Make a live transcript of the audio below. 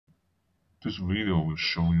This video will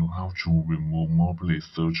show you how to remove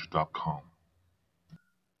MobileSearch.com.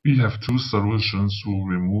 We have two solutions to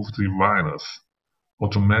remove the virus: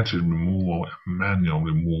 automatic removal and manual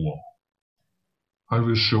removal. I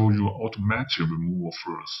will show you automatic removal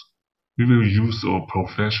first. We will use a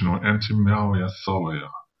professional anti-malware software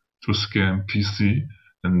to scan PC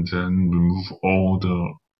and then remove all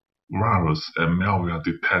the virus and malware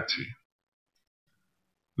detected.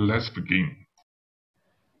 Let's begin.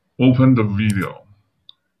 Open the video.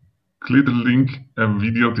 Click the link and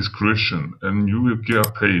video description and you will get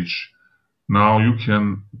a page. Now you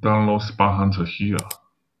can download Spy Hunter here.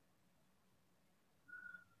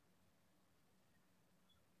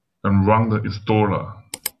 And run the installer.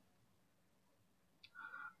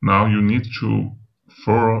 Now you need to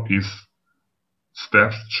follow its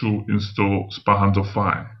steps to install Spy Hunter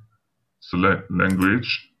file. Select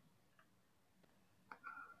language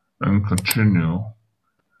and continue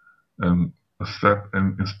and accept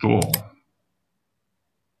and install.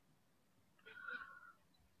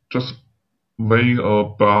 Just wait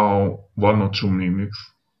about 1 or 2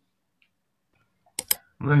 minutes.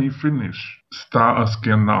 When you finish, start a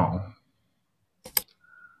scan now.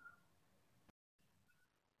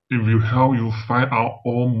 It will help you find out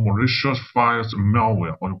all malicious files and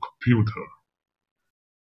malware on your computer.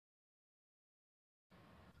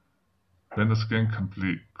 When the scan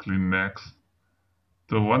complete, click Next.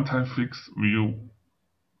 The one-time fix will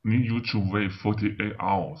need you to wait 48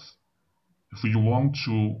 hours. If you want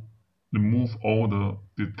to remove all the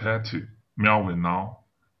detected malware now,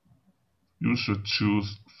 you should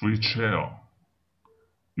choose Free Trial.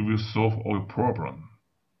 It will solve all your problems.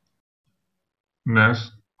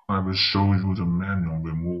 Next, I will show you the manual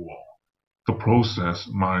removal. The process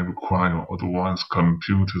might require advanced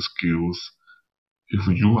computer skills. If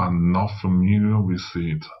you are not familiar with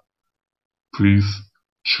it, please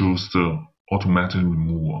choose the automatic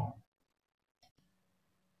removal.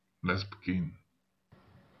 Let's begin.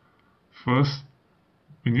 First,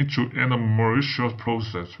 we need to end the malicious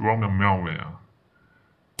process run the malware.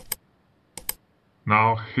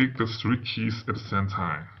 Now hit the 3 keys at the same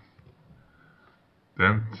time.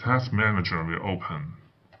 Then Task Manager will open.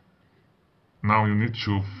 Now you need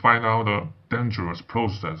to find out the dangerous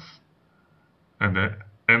process and then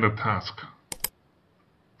end the task.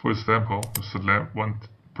 For example, you select one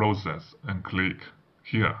process and click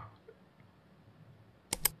here.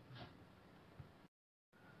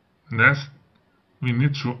 Next, we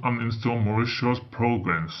need to uninstall malicious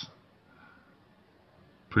programs.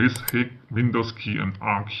 Please hit Windows key and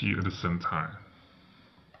R key at the same time.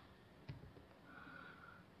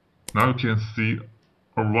 Now you can see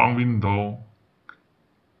a wrong window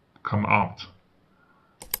come out.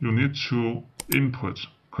 You need to input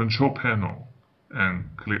Control Panel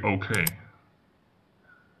and click OK.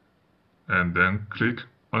 And then click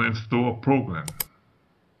Uninstall a program.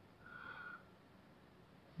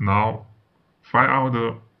 Now find out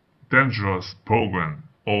the dangerous program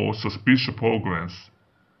or suspicious programs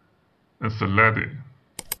and select it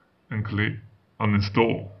and click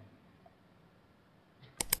Uninstall.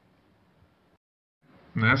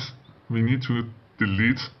 Next, we need to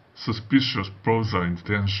delete suspicious browser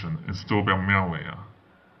extension installed by malware.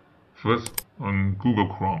 First, on Google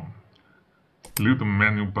Chrome, click the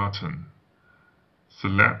menu button,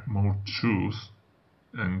 select More Tools,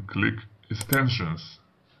 and click Extensions.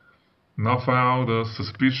 Now find out the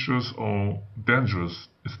suspicious or dangerous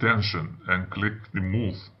extension and click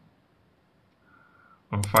Remove.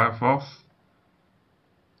 On Firefox,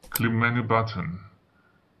 click Menu button.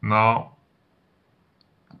 Now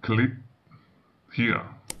click here.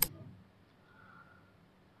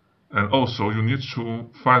 And also you need to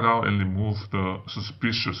find out and remove the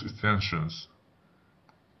suspicious extensions.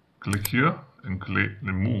 Click here and click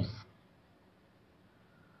Remove.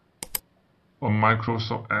 On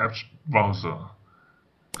Microsoft Edge browser,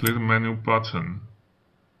 click the menu button.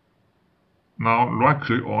 Now right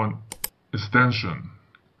click on Extension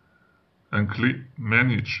and click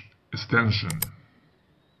Manage Extension.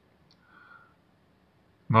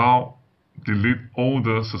 Now delete all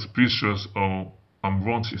the suspicious or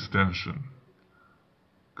unwanted extension.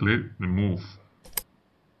 Click Remove.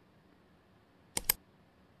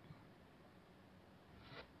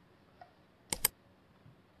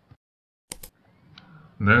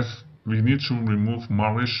 Next, we need to remove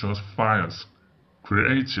malicious files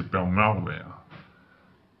created by malware.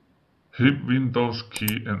 Hit Windows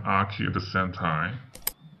key and R key at the same time.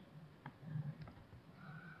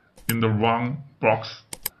 In the Run box,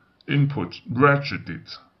 input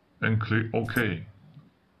regedit and click OK.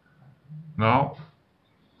 Now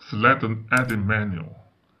select the Edit menu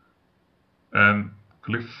and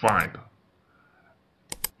click Find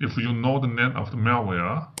If you know the name of the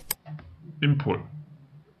malware, input.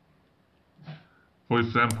 For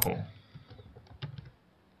example,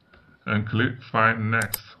 and click Find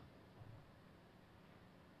Next.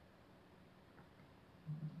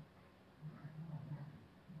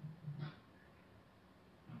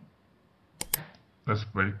 Let's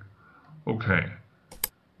wait. Okay.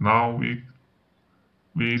 Now we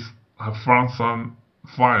have found some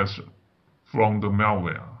files from the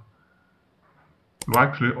malware.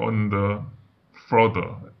 Right click on the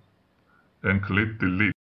folder and click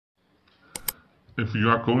Delete. If you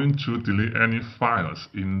are going to delete any files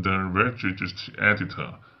in the registry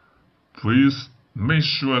editor, please make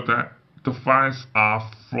sure that the files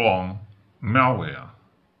are from malware.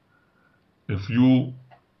 If you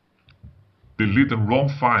delete the wrong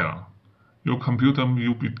file, your computer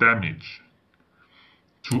will be damaged.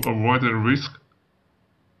 To avoid the risk,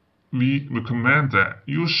 we recommend that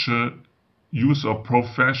you should use a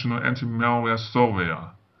professional anti-malware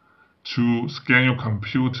software to scan your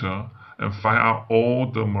computer and find out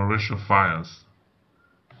all the malicious files.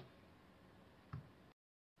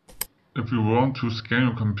 If you want to scan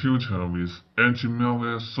your computer with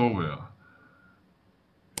anti-malware software,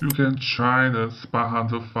 you can try the Spy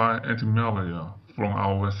Hunter 5 anti-malware from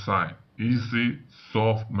our website,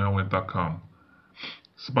 easysolvemalware.com.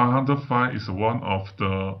 Spy Hunter 5 is one of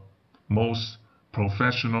the most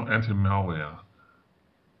professional anti-malware.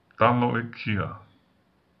 Download it here.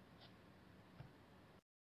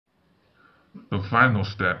 The final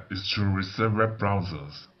step is to reset web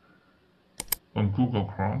browsers. On Google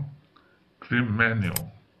Chrome, click Menu,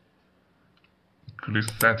 click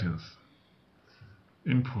Settings,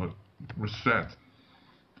 Input, Reset.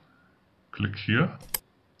 Click here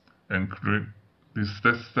and click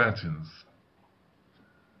Reset Settings.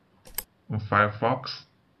 On Firefox,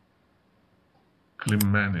 click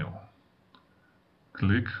Menu,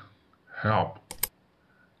 click Help,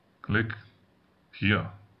 click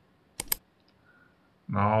here.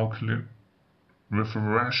 Now click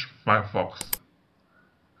Refresh Firefox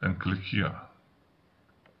and click here.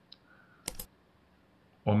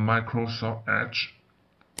 On Microsoft Edge,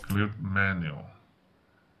 click Menu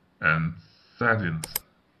and Settings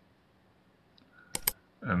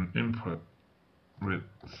and Input,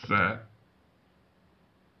 Reset.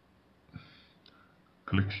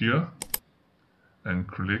 Click here and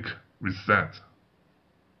click Reset.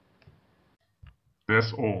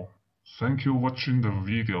 That's all. Thank you for watching the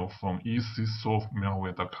video from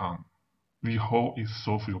easysolvemalware.com. We hope it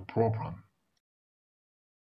solves your problem.